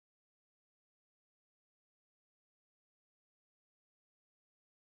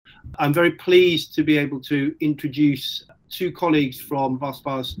I'm very pleased to be able to introduce two colleagues from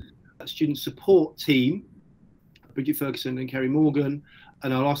BUSPA's student support team, Bridget Ferguson and Ceri Morgan,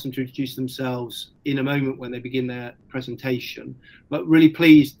 and I'll ask them to introduce themselves in a moment when they begin their presentation. But really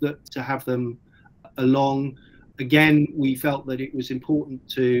pleased to have them along. Again, we felt that it was important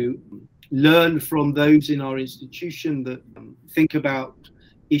to learn from those in our institution that think about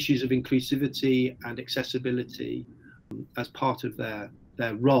issues of inclusivity and accessibility as part of their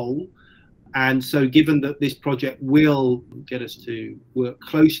role. And so given that this project will get us to work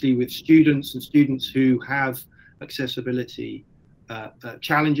closely with students and students who have accessibility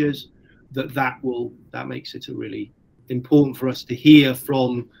challenges, that makes it a really important for us to hear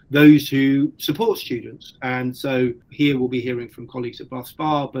from those who support students. And so here we'll be hearing from colleagues at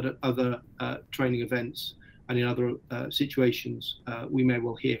BUSPA, but at other training events and in other situations, we may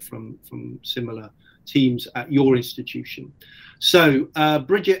well hear from similar teams at your institution. So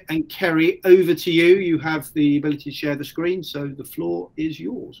Bridget and Ceri, over to you. You have the ability to share the screen, so the floor is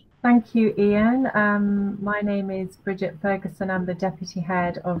yours. Thank you, Ian. My name is Bridget Ferguson. I'm the Deputy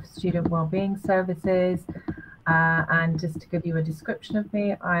Head of Student Wellbeing Services. And just to give you a description of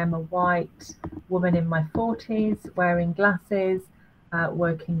me, I am a white woman in my 40s, wearing glasses,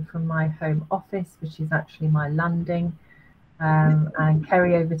 working from my home office, which is actually my landing. And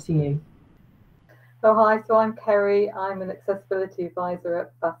Ceri, over to you. So hi, so I'm Ceri. I'm an accessibility advisor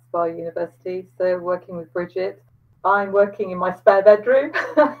at BUSPA University. So working with Bridget, I'm working in my spare bedroom,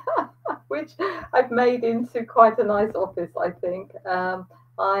 which I've made into quite a nice office, I think.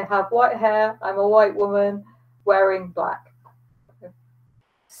 I have white hair. I'm a white woman wearing black.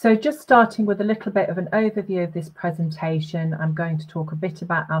 So just starting with a little bit of an overview of this presentation, I'm going to talk a bit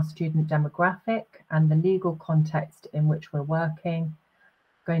about our student demographic and the legal context in which we're working.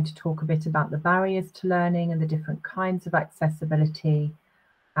 I'm going to talk a bit about the barriers to learning and the different kinds of accessibility.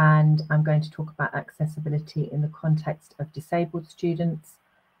 And I'm going to talk about accessibility in the context of disabled students,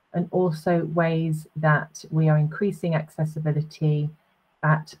 and also ways that we are increasing accessibility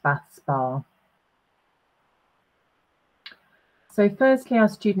at BUSPA. So firstly, our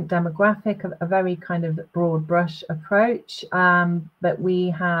student demographic, a very kind of broad brush approach, but we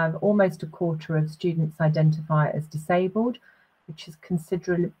have almost a quarter of students identify as disabled, which is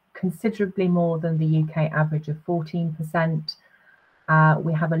considerably more than the UK average of 14%.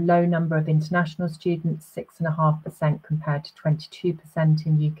 We have a low number of international students, 6.5% compared to 22%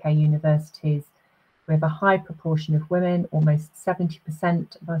 in UK universities. We have a high proportion of women, almost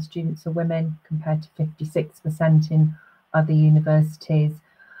 70% of our students are women compared to 56% in other universities.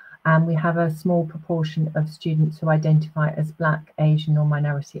 And we have a small proportion of students who identify as Black, Asian or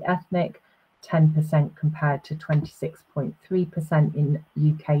minority ethnic, 10% compared to 26.3% in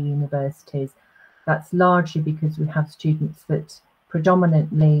UK universities. That's largely because we have students that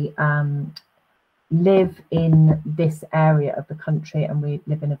predominantly live in this area of the country, and we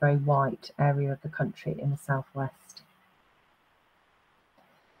live in a very white area of the country in the southwest.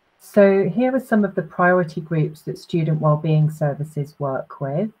 So here are some of the priority groups that student wellbeing services work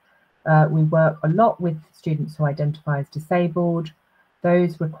with. We work a lot with students who identify as disabled,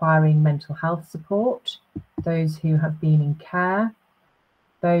 those requiring mental health support, those who have been in care,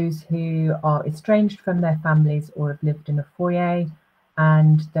 those who are estranged from their families or have lived in a foyer,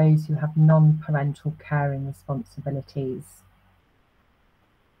 and those who have non-parental caring responsibilities.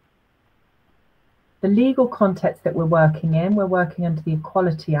 The legal context that we're working under the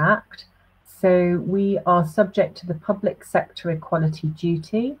Equality Act. So we are subject to the public sector equality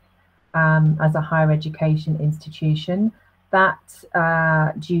duty as a higher education institution. That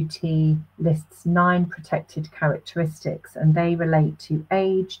duty lists 9 protected characteristics, and they relate to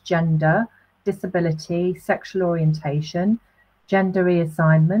age, gender, disability, sexual orientation, gender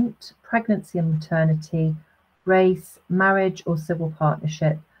reassignment, pregnancy and maternity, race, marriage or civil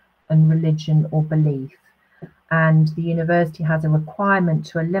partnership, and religion or belief. And the university has a requirement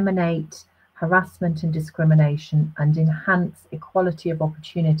to eliminate harassment and discrimination and enhance equality of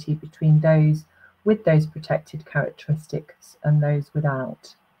opportunity between those with those protected characteristics and those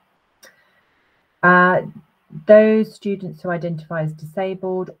without. Those students who identify as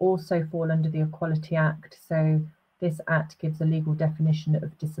disabled also fall under the Equality Act. So this act gives a legal definition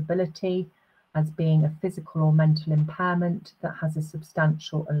of disability as being a physical or mental impairment that has a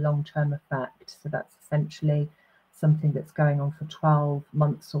substantial and long-term effect. So that's essentially something that's going on for 12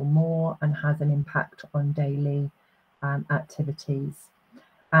 months or more and has an impact on daily activities.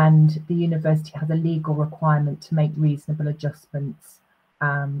 And the university has a legal requirement to make reasonable adjustments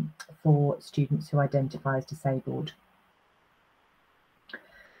for students who identify as disabled.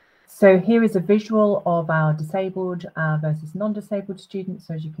 So here is a visual of our disabled versus non-disabled students.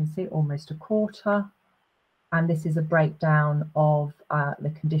 So as you can see, almost a quarter. And this is a breakdown of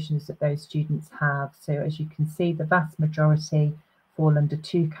the conditions that those students have. So as you can see, the vast majority fall under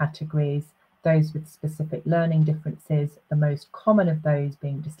two categories: those with specific learning differences, the most common of those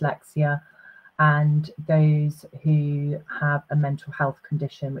being dyslexia, and those who have a mental health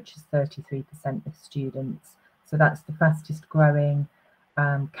condition, which is 33% of students. So that's the fastest growing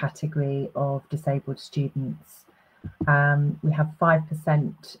category of disabled students. We have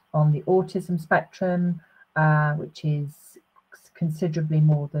 5% on the autism spectrum, which is considerably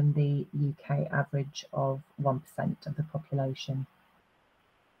more than the UK average of 1% of the population.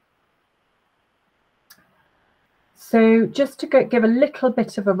 So just to give a little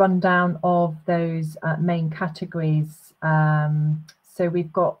bit of a rundown of those main categories. So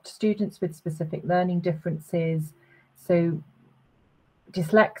we've got students with specific learning differences. So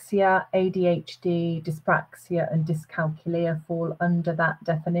dyslexia, ADHD, dyspraxia and dyscalculia fall under that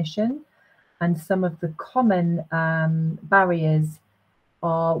definition. And some of the common barriers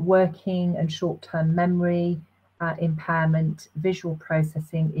are working and short-term memory impairment, visual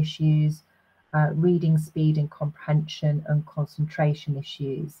processing issues, reading speed and comprehension, and concentration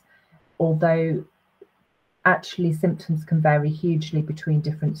issues. Although actually symptoms can vary hugely between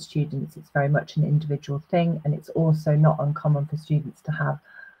different students, it's very much an individual thing, and it's also not uncommon for students to have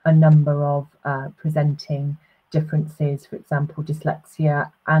a number of presenting differences, for example,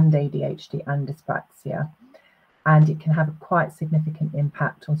 dyslexia and ADHD and dyspraxia. And it can have a quite significant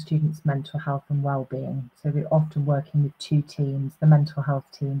impact on students' mental health and well-being. So we're often working with two teams, the mental health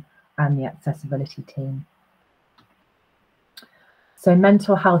team and the accessibility team. So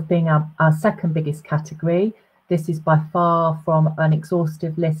mental health being our second biggest category. This is by far from an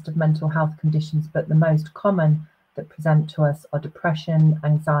exhaustive list of mental health conditions, but the most common that present to us are depression,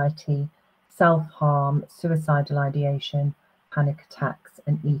 anxiety, self-harm, suicidal ideation, panic attacks,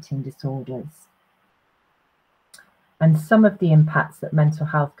 and eating disorders. And some of the impacts that mental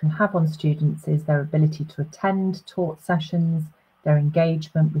health can have on students is their ability to attend taught sessions, their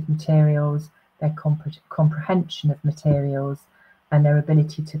engagement with materials, their comprehension of materials, and their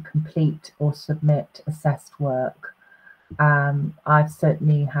ability to complete or submit assessed work. I've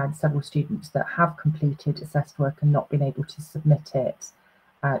certainly had several students that have completed assessed work and not been able to submit it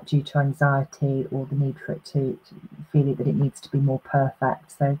due to anxiety or the need for it to feel that it needs to be more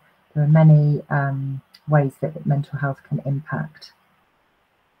perfect. So there are many ways that mental health can impact.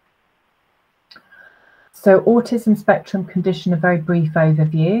 So autism spectrum condition, a very brief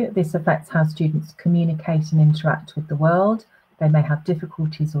overview. This affects how students communicate and interact with the world. They may have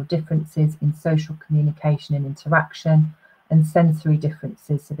difficulties or differences in social communication and interaction, and sensory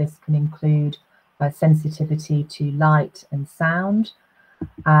differences. So this can include sensitivity to light and sound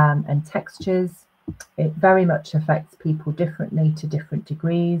and textures. It very much affects people differently to different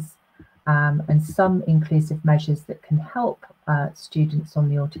degrees. And some inclusive measures that can help students on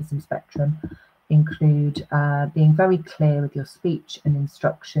the autism spectrum include being very clear with your speech and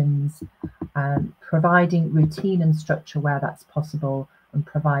instructions, providing routine and structure where that's possible, and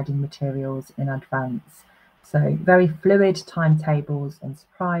providing materials in advance. So very fluid timetables and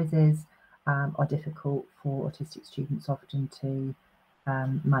surprises are difficult for autistic students often to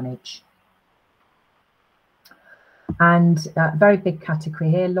manage. And a very big category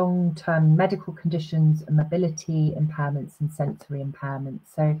here, long-term medical conditions, mobility impairments and sensory impairments.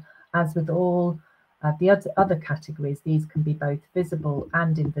 So as with all the other categories, these can be both visible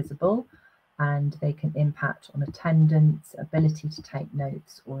and invisible, and they can impact on attendance, ability to take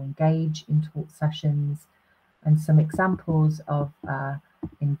notes or engage in taught sessions. And some examples of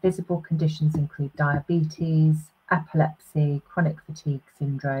invisible conditions include diabetes, epilepsy, chronic fatigue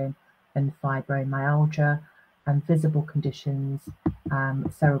syndrome, and fibromyalgia. And visible conditions,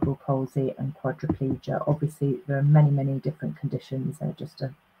 cerebral palsy and quadriplegia. Obviously, there are many, many different conditions. They're just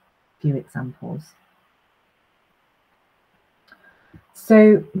a few examples.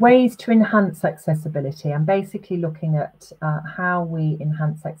 So ways to enhance accessibility. I'm basically looking at how we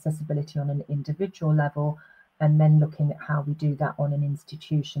enhance accessibility on an individual level, and then looking at how we do that on an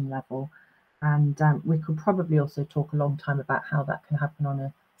institution level. And we could probably also talk a long time about how that can happen on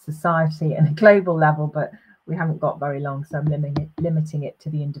a society and a global level, but we haven't got very long, so I'm limiting it to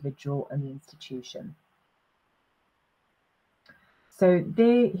the individual and the institution. So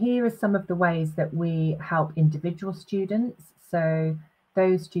here are some of the ways that we help individual students. So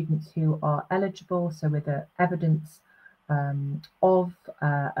those students who are eligible, so with evidence of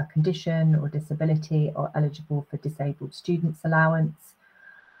a condition or disability, are eligible for disabled students allowance.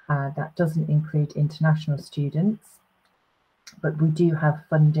 That doesn't include international students. but we do have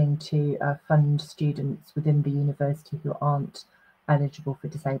funding to fund students within the university who aren't eligible for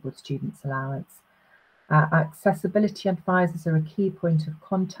disabled students allowance. Accessibility advisors are a key point of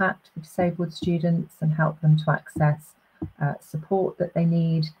contact for disabled students and help them to access support that they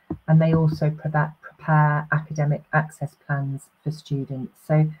need, and they also prepare academic access plans for students.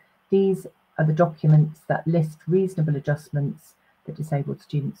 So these are the documents that list reasonable adjustments that disabled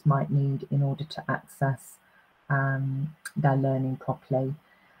students might need in order to access their learning properly.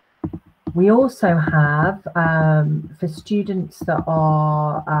 We also have, for students that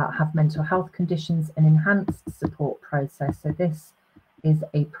have mental health conditions, an enhanced support process. So this is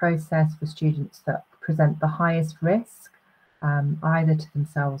a process for students that present the highest risk, either to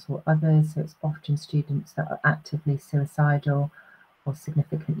themselves or others. So it's often students that are actively suicidal or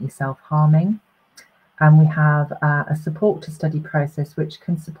significantly self-harming. And we have a support to study process, which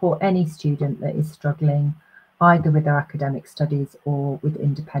can support any student that is struggling either with their academic studies or with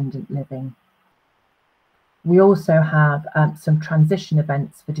independent living. We also have some transition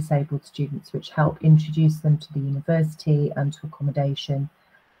events for disabled students, which help introduce them to the university and to accommodation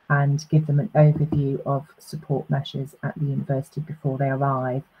and give them an overview of support measures at the university before they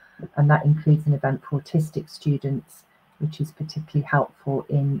arrive. And that includes an event for autistic students, which is particularly helpful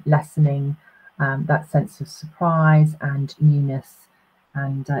in lessening that sense of surprise and newness,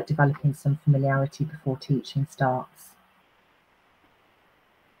 and developing some familiarity before teaching starts.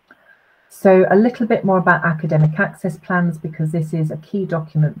 So a little bit more about academic access plans, because this is a key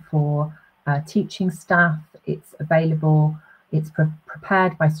document for teaching staff. It's available, it's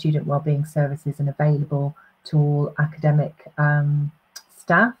prepared by Student Wellbeing Services and available to all academic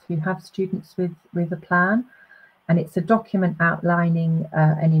staff who have students with a plan. And it's a document outlining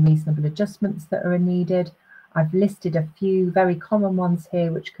any reasonable adjustments that are needed. I've listed a few very common ones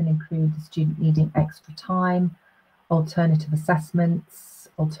here, which can include the student needing extra time, alternative assessments,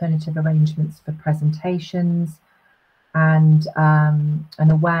 alternative arrangements for presentations, and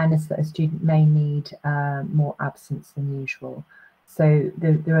an awareness that a student may need more absence than usual. So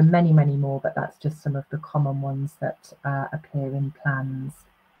there are many, many more, but that's just some of the common ones that appear in plans.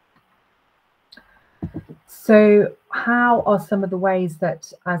 So how are some of the ways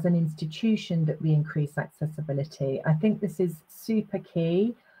that as an institution that we increase accessibility? I think this is super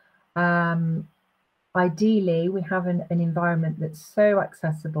key. Ideally, we have an environment that's so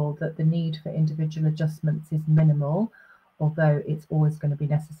accessible that the need for individual adjustments is minimal, although it's always going to be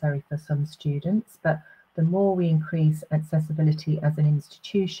necessary for some students. But the more we increase accessibility as an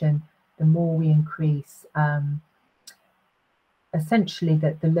institution, the more we increase essentially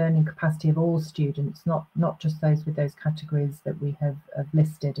the learning capacity of all students, not just those with those categories that we have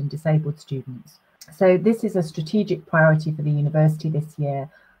listed and disabled students. So this is a strategic priority for the university this year,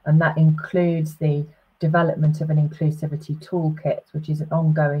 and that includes the development of an inclusivity toolkit, which is an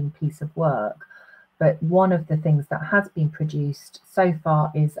ongoing piece of work. But one of the things that has been produced so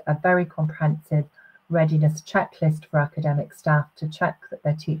far is a very comprehensive readiness checklist for academic staff to check that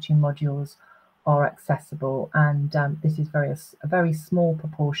their teaching modules are accessible, and this is a very small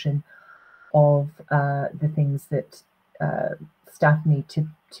proportion of the things that staff need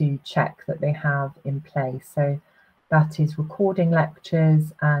to check that they have in place. So that is recording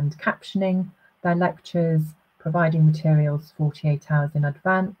lectures and captioning their lectures, providing materials 48 hours in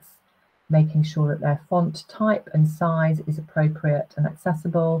advance, making sure that their font type and size is appropriate and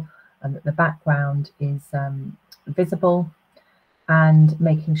accessible, and that the background is visible, and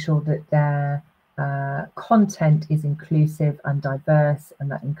making sure that their content is inclusive and diverse, and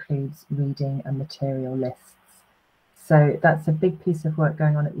that includes reading and material lists. So that's a big piece of work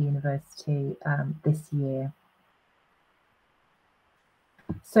going on at the university this year.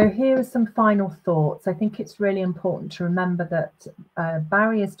 So here are some final thoughts. I think it's really important to remember that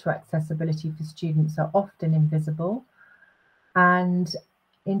barriers to accessibility for students are often invisible. And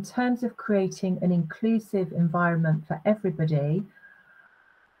in terms of creating an inclusive environment for everybody,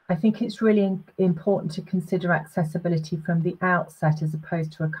 I think it's really important to consider accessibility from the outset as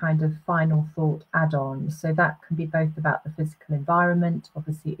opposed to a kind of final thought add-on. So that can be both about the physical environment.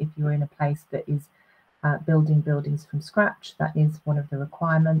 Obviously, if you're in a place that is building buildings from scratch, that is one of the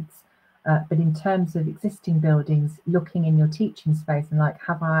requirements. But in terms of existing buildings, looking in your teaching space and like,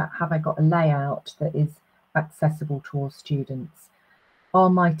 have I got a layout that is accessible to all students? Are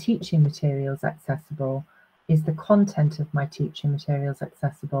my teaching materials accessible? Is the content of my teaching materials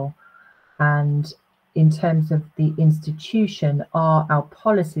accessible? And in terms of the institution, are our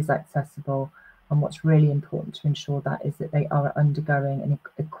policies accessible? And what's really important to ensure that is that they are undergoing an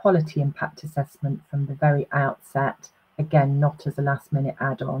equality impact assessment from the very outset, again, not as a last minute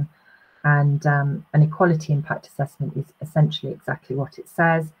add-on. And an equality impact assessment is essentially exactly what it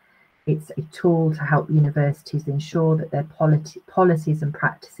says. It's a tool to help universities ensure that their policies and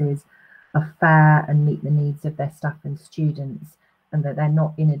practices are fair and meet the needs of their staff and students, and that they're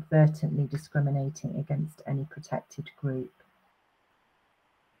not inadvertently discriminating against any protected group.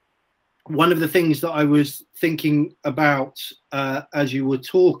 One of the things that I was thinking about as you were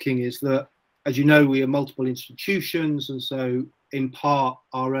talking is that, as you know, we are multiple institutions, and so in part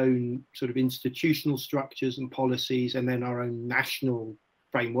our own sort of institutional structures and policies, and then our own national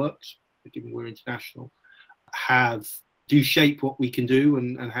frameworks, given we're international, do shape what we can do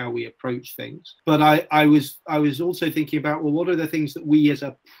and how we approach things. But I was also thinking about, well, what are the things that we as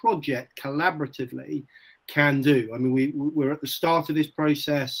a project collaboratively can do? I mean, we're at the start of this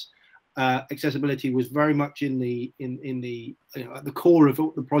process. Accessibility was very much in the at the core of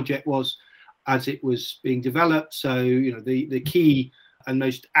what the project was as it was being developed. So the key and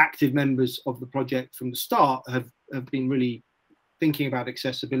most active members of the project from the start have been really thinking about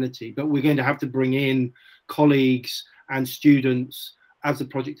accessibility, but we're going to have to bring in colleagues and students as the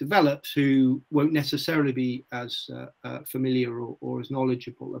project develops who won't necessarily be as familiar or as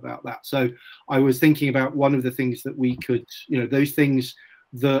knowledgeable about that. So I was thinking about one of the things that we could, those things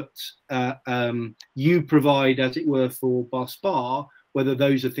that you provide, as it were, for BASPAR, whether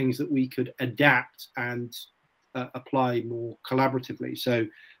those are things that we could adapt and apply more collaboratively. So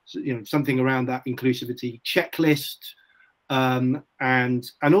something around that inclusivity checklist. And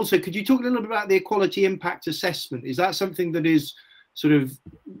also, could you talk a little bit about the equality impact assessment? Is that something that is sort of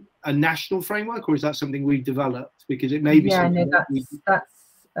a national framework, or is that something we've developed? Because it may be something that's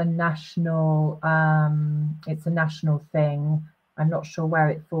a national. It's a national thing. I'm not sure where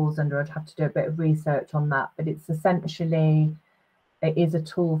it falls under. I'd have to do a bit of research on that. But it's essentially, it is a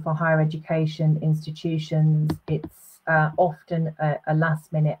tool for higher education institutions. It's often a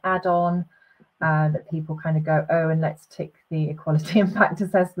last-minute add-on. That people kind of go, oh, and let's tick the equality impact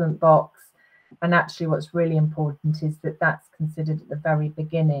assessment box. And actually what's really important is that that's considered at the very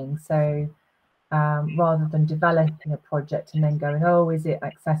beginning. So rather than developing a project and then going, oh, is it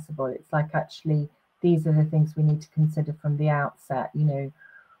accessible? It's like, actually, these are the things we need to consider from the outset.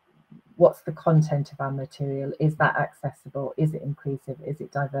 What's the content of our material? Is that accessible? Is it inclusive? Is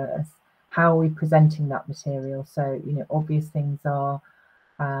it diverse? How are we presenting that material? So, obvious things are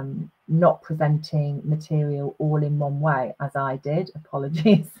not presenting material all in one way, as I did,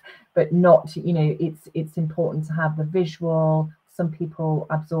 apologies, but not, it's important to have the visual. Some people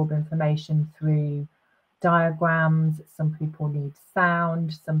absorb information through diagrams, some people need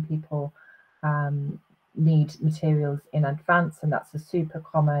sound, some people need materials in advance, and that's a super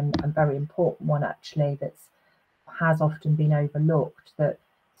common and very important one actually that has often been overlooked, that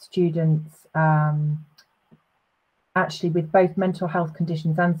students actually with both mental health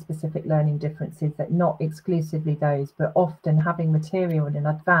conditions and specific learning differences, that not exclusively those, but often having material in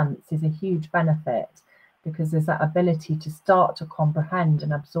advance is a huge benefit, because there's that ability to start to comprehend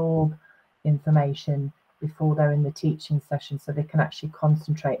and absorb information before they're in the teaching session, so they can actually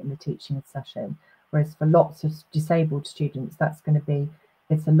concentrate in the teaching session. Whereas for lots of disabled students,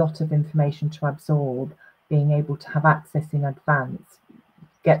 it's a lot of information to absorb. Being able to have access in advance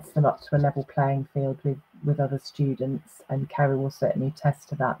gets them up to a level playing field with other students, and Ceri will certainly attest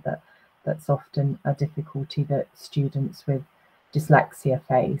to that's often a difficulty that students with dyslexia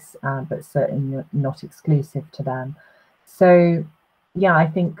face, but certainly not exclusive to them. So yeah, I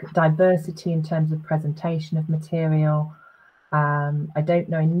think diversity in terms of presentation of material. I don't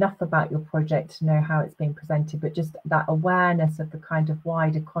know enough about your project to know how it's being presented, but just that awareness of the kind of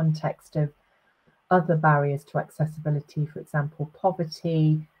wider context of other barriers to accessibility, for example,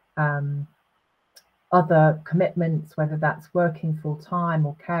 poverty, other commitments, whether that's working full time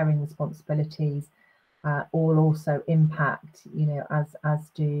or caring responsibilities, all also impact, as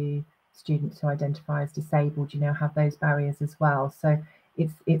do students who identify as disabled, have those barriers as well. So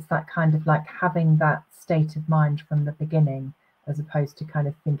it's that kind of like having that state of mind from the beginning, as opposed to kind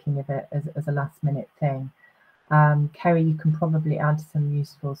of thinking of it as a last minute thing. Ceri, you can probably add some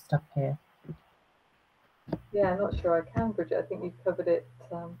useful stuff here. Yeah, I'm not sure I can, Bridget. I think you've covered it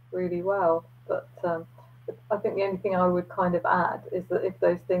really well. But I think the only thing I would kind of add is that if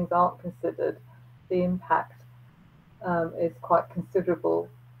those things aren't considered, the impact is quite considerable.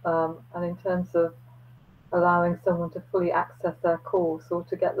 And in terms of allowing someone to fully access their course or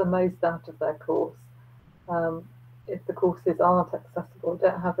to get the most out of their course, if the courses aren't accessible,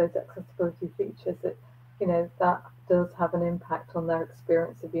 don't have those accessibility features, that does have an impact on their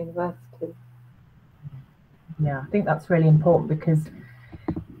experience of university. Yeah, I think that's really important, because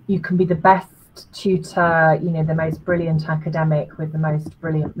you can be the best just tutor, you know, the most brilliant academic with the most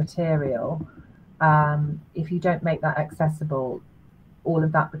brilliant material. If you don't make that accessible, all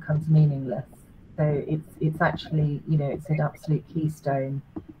of that becomes meaningless. So it's actually, you know, it's an absolute keystone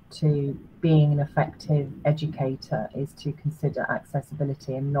to being an effective educator, is to consider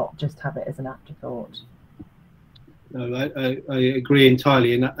accessibility and not just have it as an afterthought. No, I agree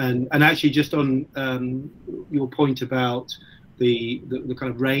entirely, and actually just on your point about the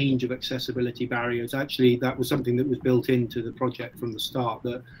kind of range of accessibility barriers, actually that was something that was built into the project from the start,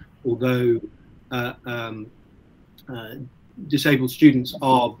 that although disabled students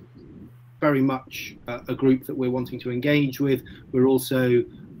are very much a group that we're wanting to engage with, we're also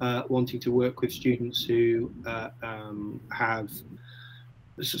wanting to work with students who have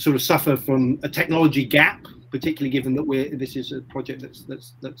sort of suffer from a technology gap, particularly given that this is a project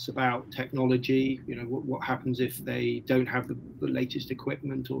that's about technology. You know, what happens if they don't have the latest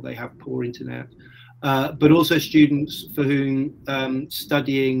equipment or they have poor internet, but also students for whom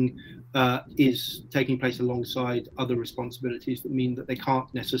studying is taking place alongside other responsibilities that mean that they can't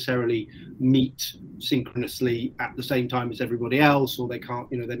necessarily meet synchronously at the same time as everybody else, or they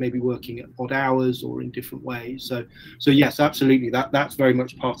can't, you know, they may be working at odd hours or in different ways. So yes, absolutely, that's very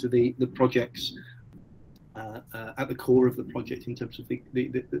much part of the project's at the core of the project in terms of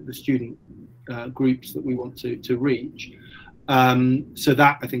the student groups that we want to reach. So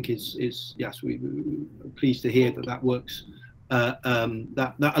that, I think, is yes, we're pleased to hear that works.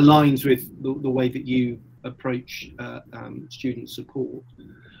 That aligns with the way that you approach student support.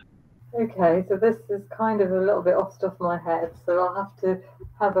 Okay, so this is kind of a little bit off the top of my head, so I'll have to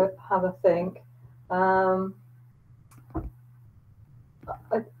have a think.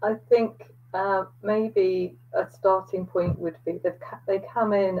 I think maybe a starting point would be that they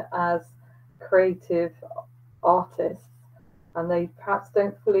come in as creative artists, and they perhaps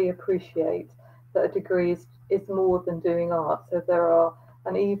don't fully appreciate that a degree is more than doing art. So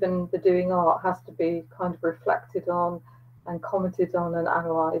and even the doing art has to be kind of reflected on and commented on and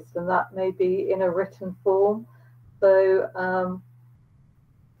analysed, and that may be in a written form. So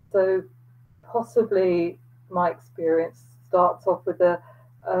so possibly my experience starts off with a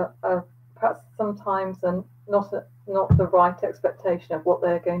perhaps sometimes not the right expectation of what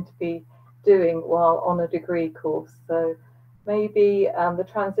they're going to be doing while on a degree course. So maybe the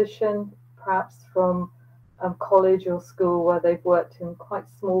transition perhaps from college or school, where they've worked in quite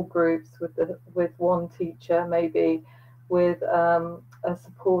small groups with one teacher, maybe with a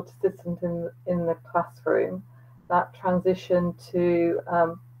support assistant in the classroom, that transition to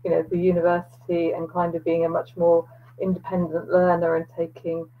you know, the university and kind of being a much more independent learner and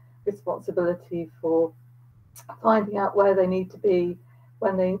taking responsibility for finding out where they need to be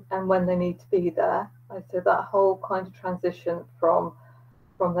when they need to be there. So that whole kind of transition from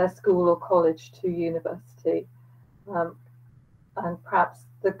their school or college to university, and perhaps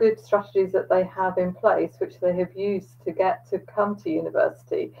the good strategies that they have in place, which they have used to get to come to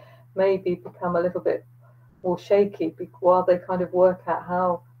university, maybe become a little bit more shaky while they kind of work out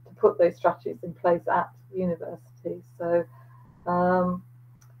how to put those strategies in place at university. So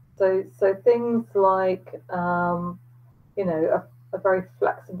so things like you know, a very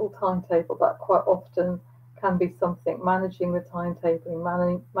flexible timetable, that quite often can be something, managing the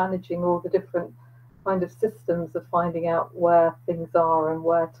timetabling, managing all the different kind of systems of finding out where things are and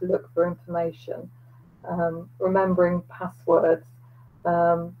where to look for information, remembering passwords,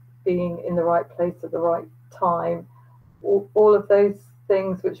 being in the right place at the right time, all of those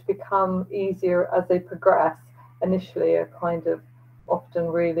things which become easier as they progress initially are kind of often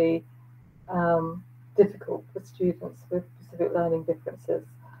really difficult for students with specific learning differences.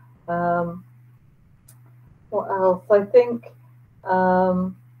 What else? I think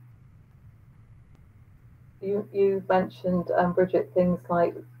you mentioned, Bridget, things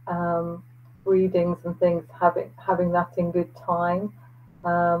like readings and things, having that in good time.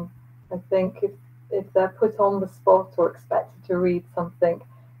 I think if they're put on the spot or expected to read something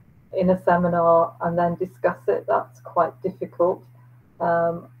in a seminar and then discuss it, that's quite difficult.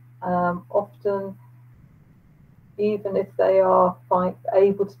 Often, even if they are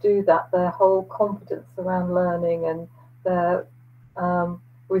able to do that, their whole confidence around learning and their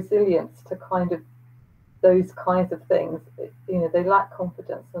resilience to kind of those kinds of things, you know, they lack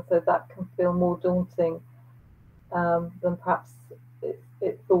confidence, and so that can feel more daunting than perhaps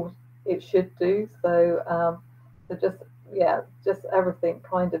it thought it should do. So, so just everything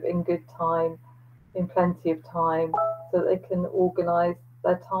kind of in good time, in plenty of time, so they can organise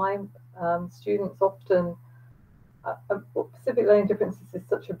their time. Students often, specific learning differences is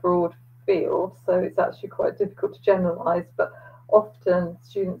such a broad field, so it's actually quite difficult to generalise, but often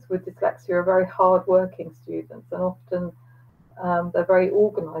students with dyslexia are very hard-working students, and often they're very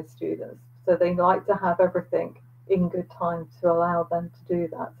organised students. So they like to have everything in good time to allow them to do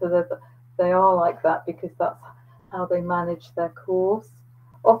that. So they are like that because that's how they manage their course.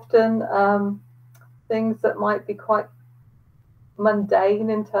 Often things that might be quite mundane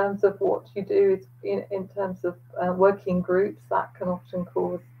in terms of what you do is in terms of working groups, that can often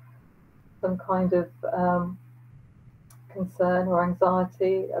cause some kind of concern or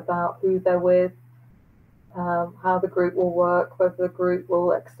anxiety about who they're with, how the group will work, whether the group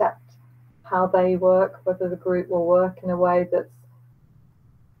will accept how they work, whether the group will work in a way that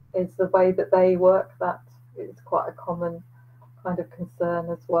is the way that they work. That is quite a common kind of concern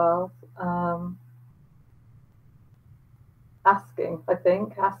as well. Asking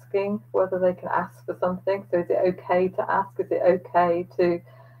whether they can ask for something. So is it okay to ask? Is it okay to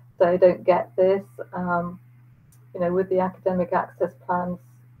say, I don't get this? You know, with the academic access plans,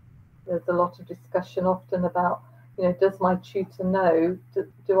 there's a lot of discussion often about, you know, does my tutor know?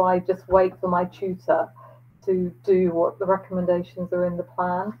 Do I just wait for my tutor to do what the recommendations are in the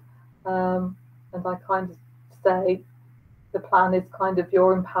plan? And I kind of say the plan is kind of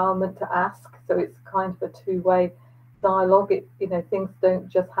your empowerment to ask. So it's kind of a two-way dialogue. You know, things don't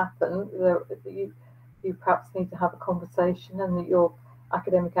just happen. You perhaps need to have a conversation, and that your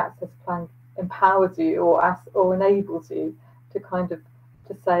academic access plan empowers you or enables you to kind of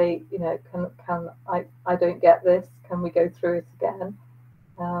to say, you know, can I don't get this, can we go through it again?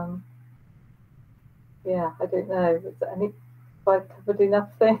 Yeah, I don't know. Is there any, if I covered enough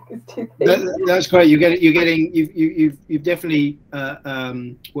things? That's great. You've definitely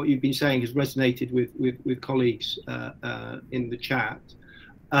what you've been saying has resonated with colleagues in the chat.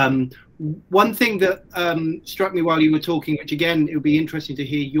 One thing that struck me while you were talking, which again it would be interesting to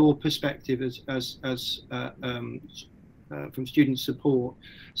hear your perspective as from student support.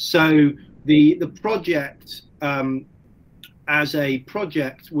 So the project as a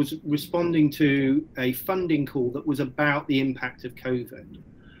project was responding to a funding call that was about the impact of COVID.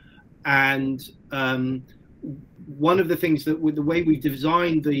 And one of the things that with the way we've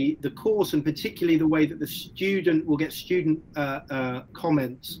designed the course, and particularly the way that the student will get student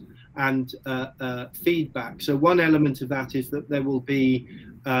comments and feedback. So one element of that is that there will be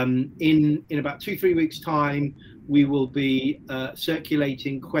in about 2-3 weeks time, we will be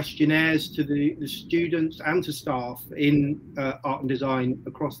circulating questionnaires to the students and to staff in art and design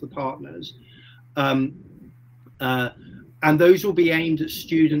across the partners. And those will be aimed at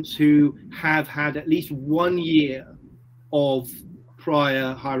students who have had at least 1 year of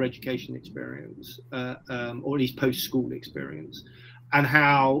prior higher education experience, or at least post-school experience, and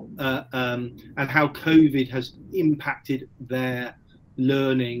how COVID has impacted their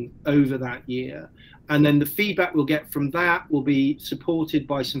learning over that year. And then the feedback we'll get from that will be supported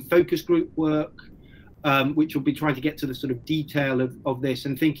by some focus group work, which will be trying to get to the sort of detail of this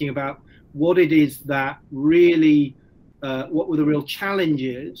and thinking about what it is that really, what were the real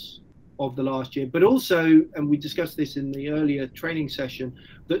challenges of the last year, but also, and we discussed this in the earlier training session,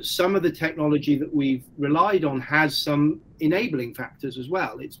 that some of the technology that we've relied on has some enabling factors as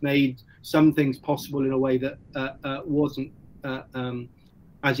well. It's made some things possible in a way that wasn't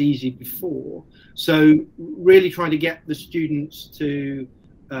as easy before. So really trying to get the students to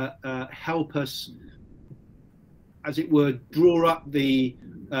help us, as it were, draw up a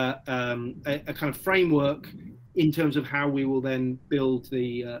kind of framework in terms of how we will then build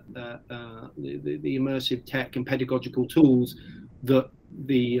the immersive tech and pedagogical tools that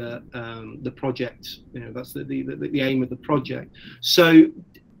the project, you know, that's the aim of the project. So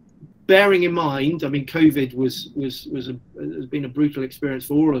bearing in mind, I mean, COVID has been a brutal experience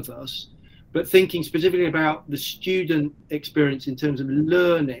for all of us, but thinking specifically about the student experience in terms of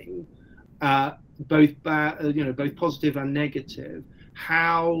learning, both positive and negative,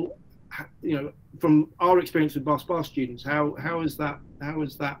 how, you know, from our experience with BAS students, how was that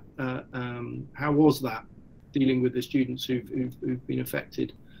dealing with the students who've been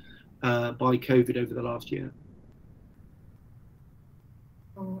affected by COVID over the last year?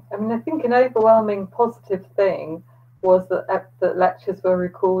 I mean, I think an overwhelming positive thing was that lectures were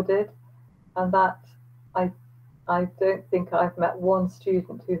recorded, and that I don't think I've met one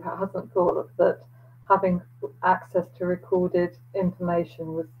student who hasn't thought that having access to recorded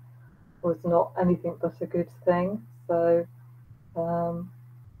information was not anything but a good thing. So I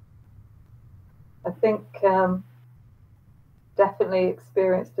think definitely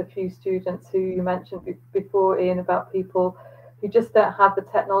experienced a few students who you mentioned before, Ian, about people who just don't have the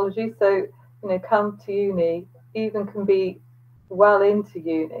technology. So, you know, come to uni, even can be well into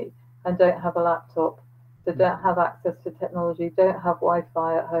uni and don't have a laptop. So don't have access to technology, don't have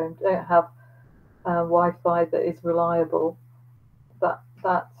Wi-Fi at home, don't have Wi-Fi that is reliable.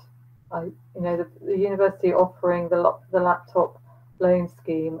 The university offering the laptop loan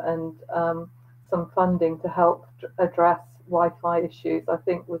scheme and some funding to help address Wi-Fi issues, I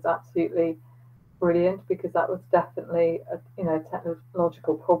think was absolutely brilliant, because that was definitely a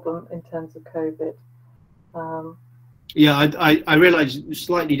technological problem in terms of COVID. Yeah, I realise it's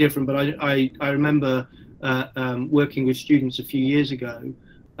slightly different, but I remember working with students a few years ago,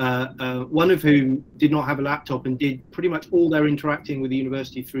 one of whom did not have a laptop and did pretty much all their interacting with the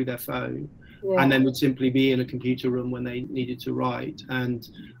university through their phone, yeah. And then would simply be in a computer room when they needed to write. And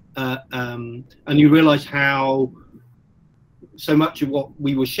you realise how so much of what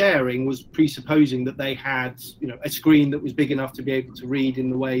we were sharing was presupposing that they had, a screen that was big enough to be able to read in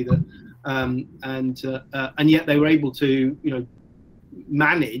the way that, and yet they were able to,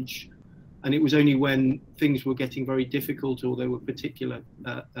 manage. And it was only when things were getting very difficult or there were particular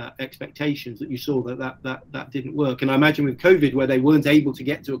expectations that you saw that didn't work. And I imagine with COVID, where they weren't able to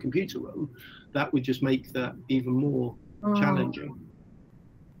get to a computer room, that would just make that even more challenging.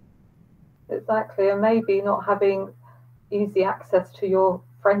 Exactly, and maybe not having easy access to your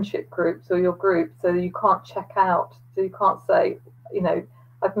friendship groups or your group, so you can't check out, so you can't say,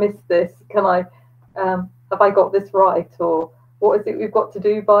 I've missed this, can I, have I got this right, or what is it we've got to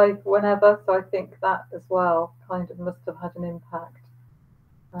do by whenever? So I think that as well kind of must have had an impact.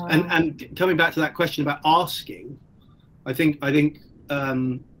 And coming back to that question about asking, I think,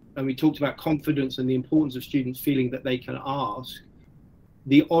 and we talked about confidence and the importance of students feeling that they can ask.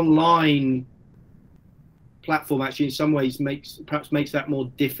 The online platform actually in some ways perhaps makes that more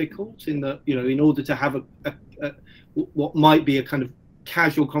difficult, in that, in order to have what might be a kind of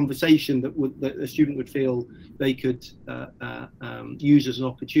casual conversation that a student would feel they could use as an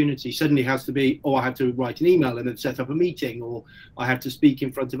opportunity, suddenly has to be, I have to write an email and then set up a meeting, or I have to speak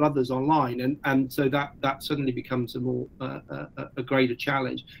in front of others online, and so that suddenly becomes a greater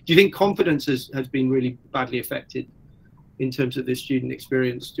challenge. Do you think confidence has been really badly affected in terms of this student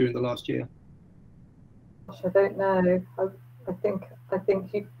experience during the last year? Gosh, I don't know. I think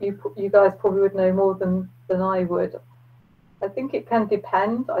you guys probably would know more than I would. I think it can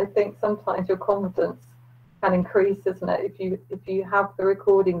depend. I think sometimes your confidence can increase, isn't it? If you have the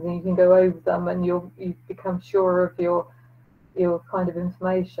recordings and you can go over them and you become sure of your kind of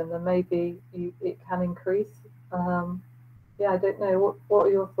information, then maybe it can increase. Yeah, I don't know. What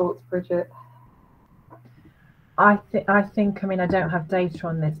are your thoughts, Bridget? I think, I mean, I don't have data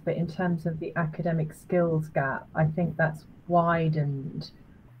on this, but in terms of the academic skills gap, I think that's widened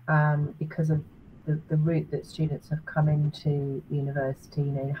because of the route that students have come into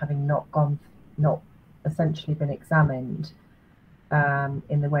university, having not essentially been examined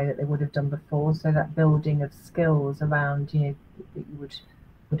in the way that they would have done before. So that building of skills around, that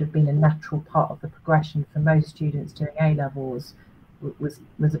would have been a natural part of the progression for most students doing A-levels was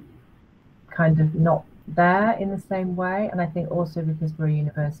kind of not there in the same way. And I think also because we're a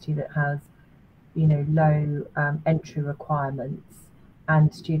university that has, low entry requirements,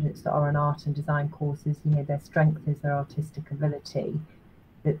 and students that are on art and design courses, their strength is their artistic ability.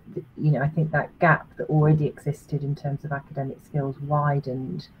 That I think that gap that already existed in terms of academic skills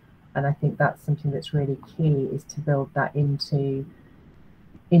widened, and I think that's something that's really key, is to build that into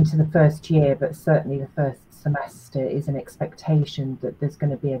the first year, but certainly the first semester is an expectation that there's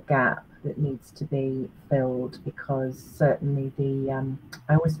going to be a gap that needs to be filled, because certainly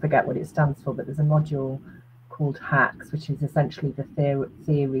I always forget what it stands for, but there's a module called HACS, which is essentially the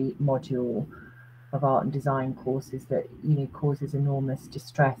theory module of art and design courses that causes enormous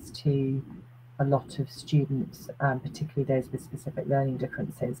distress to a lot of students, particularly those with specific learning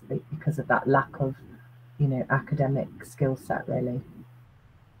differences, because of that lack of academic skill set, really.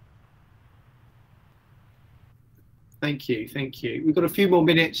 Thank you. We've got a few more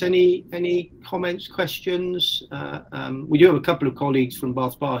minutes. Any comments, questions? We do have a couple of colleagues from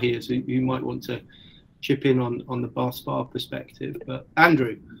Bath Spa here, so you might want to chip in on the Bath Spa perspective. But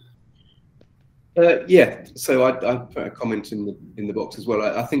Andrew. Yeah, so I put a comment in the box as well.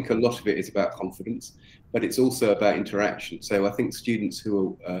 I think a lot of it is about confidence, but it's also about interaction. So I think students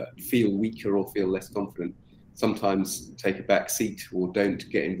who feel weaker or feel less confident sometimes take a back seat or don't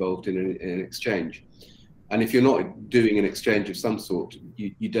get involved in an exchange. And if you're not doing an exchange of some sort,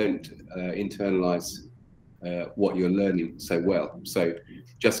 you don't internalize what you're learning so well. So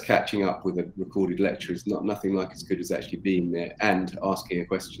just catching up with a recorded lecture is nothing like as good as actually being there and asking a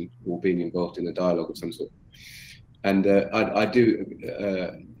question or being involved in a dialogue of some sort. And I do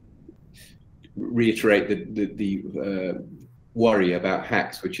reiterate the worry about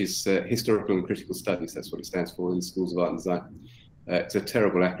HACS, which is Historical and Critical Studies. That's what it stands for in the Schools of Art and Design. It's a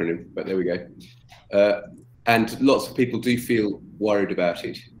terrible acronym, but there we go. And lots of people do feel worried about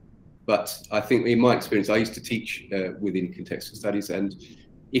it. But I think in my experience, I used to teach within contextual studies, and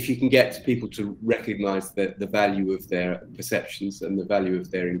if you can get people to recognise the value of their perceptions and the value of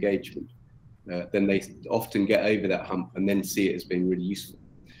their engagement, then they often get over that hump and then see it as being really useful.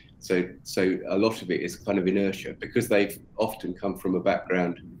 So a lot of it is kind of inertia, because they've often come from a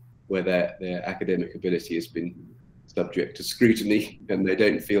background where their academic ability has been subject to scrutiny, and they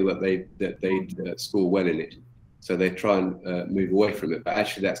don't feel that they score well in it. So they try and move away from it, but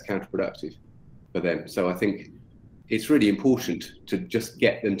actually that's counterproductive for them. So I think it's really important to just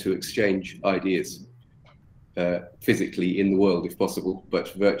get them to exchange ideas physically in the world if possible,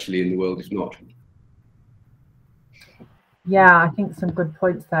 but virtually in the world if not. Yeah, I think some good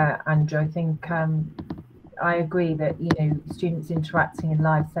points there, Andrew. I think I agree that, you know, students interacting in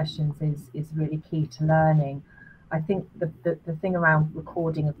live sessions is really key to learning. I think the thing around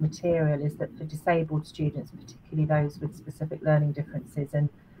recording of material is that for disabled students, particularly those with specific learning differences,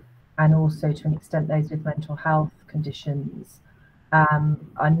 and also to an extent those with mental health conditions,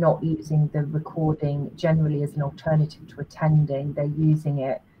 are not using the recording generally as an alternative to attending. They're using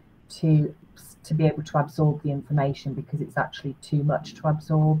it to be able to absorb the information, because it's actually too much to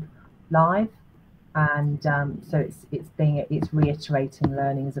absorb live, and so it's reiterating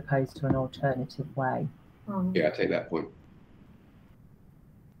learning as opposed to an alternative way. Yeah, I take that point.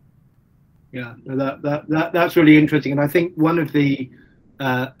 Yeah, that's really interesting, and I think one of the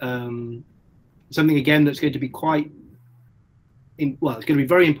something again that's going to be it's going to be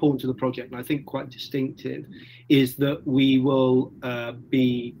very important to the project, and I think quite distinctive, is that we will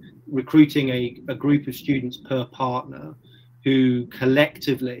be recruiting a group of students per partner who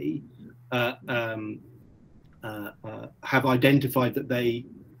collectively have identified that they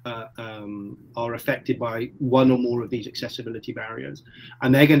are affected by one or more of these accessibility barriers,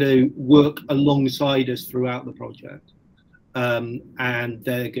 and they're going to work alongside us throughout the project, and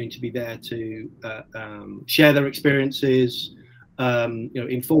they're going to be there to share their experiences,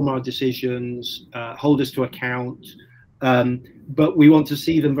 inform our decisions, hold us to account, but we want to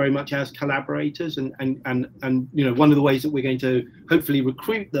see them very much as collaborators, and one of the ways that we're going to hopefully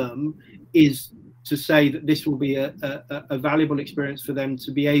recruit them is to say that this will be a valuable experience for them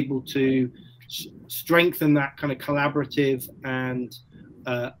to be able to strengthen that kind of collaborative and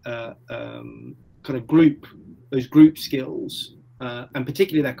kind of those group skills, and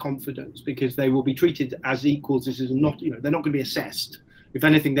particularly their confidence, because they will be treated as equals. This is not, they're not going to be assessed. If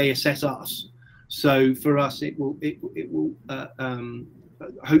anything, they assess us. So for us, it will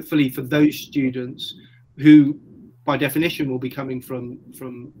hopefully, for those students who by definition will be coming from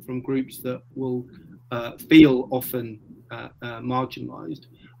groups that will feel often marginalized,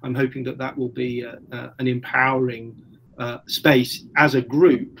 I'm hoping that will be an empowering space as a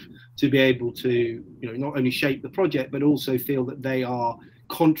group to be able to not only shape the project, but also feel that they are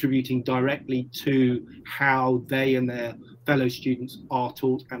contributing directly to how they and their fellow students are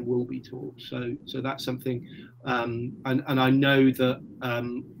taught and will be taught. So that's something, and I know that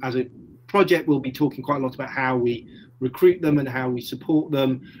as a project we'll be talking quite a lot about how we recruit them and how we support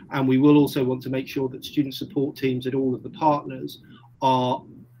them, and we will also want to make sure that student support teams at all of the partners are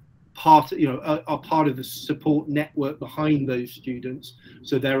part of the support network behind those students,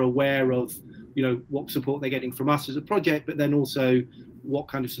 so they're aware of what support they're getting from us as a project, but then also what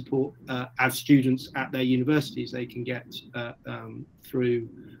kind of support as students at their universities they can get through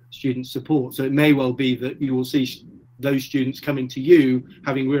student support. So it may well be that you will see those students coming to you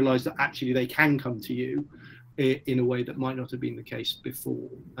having realized that actually they can come to you in a way that might not have been the case before.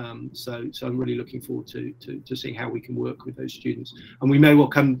 So I'm really looking forward to seeing how we can work with those students, and we may well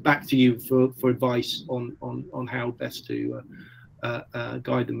come back to you for advice on how best to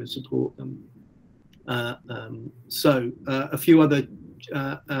guide them and support them. A few other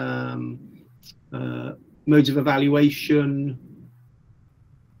modes of evaluation.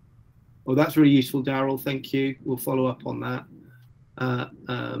 Oh, that's really useful, Daryl. Thank you. We'll follow up on that.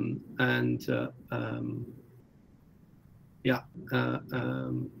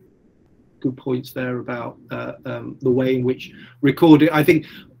 Good points there about the way in which recording.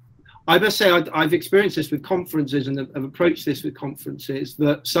 I must say I've experienced this with conferences, and I've approached this with conferences,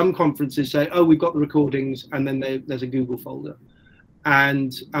 that some conferences say, oh, we've got the recordings, and then there's a Google folder.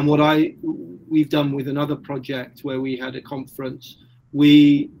 And what we've done with another project where we had a conference,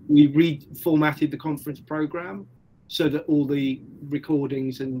 we reformatted the conference program so that all the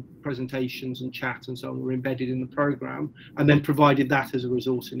recordings and presentations and chat and so on were embedded in the program, and then provided that as a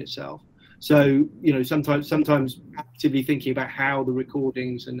resource in itself. So, you know, sometimes actively thinking about how the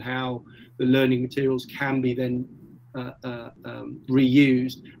recordings and how the learning materials can be then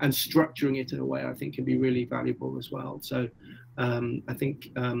reused, and structuring it in a way I think can be really valuable as well. So I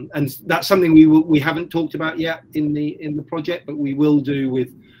think and that's something we haven't talked about yet in the project, but we will do with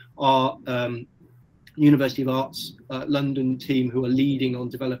our University of Arts London team, who are leading on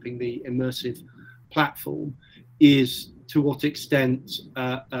developing the immersive platform, is to what extent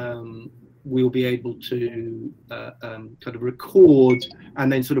we'll be able to kind of record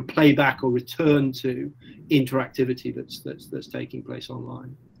and then sort of play back or return to interactivity that's taking place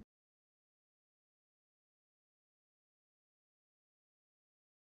online.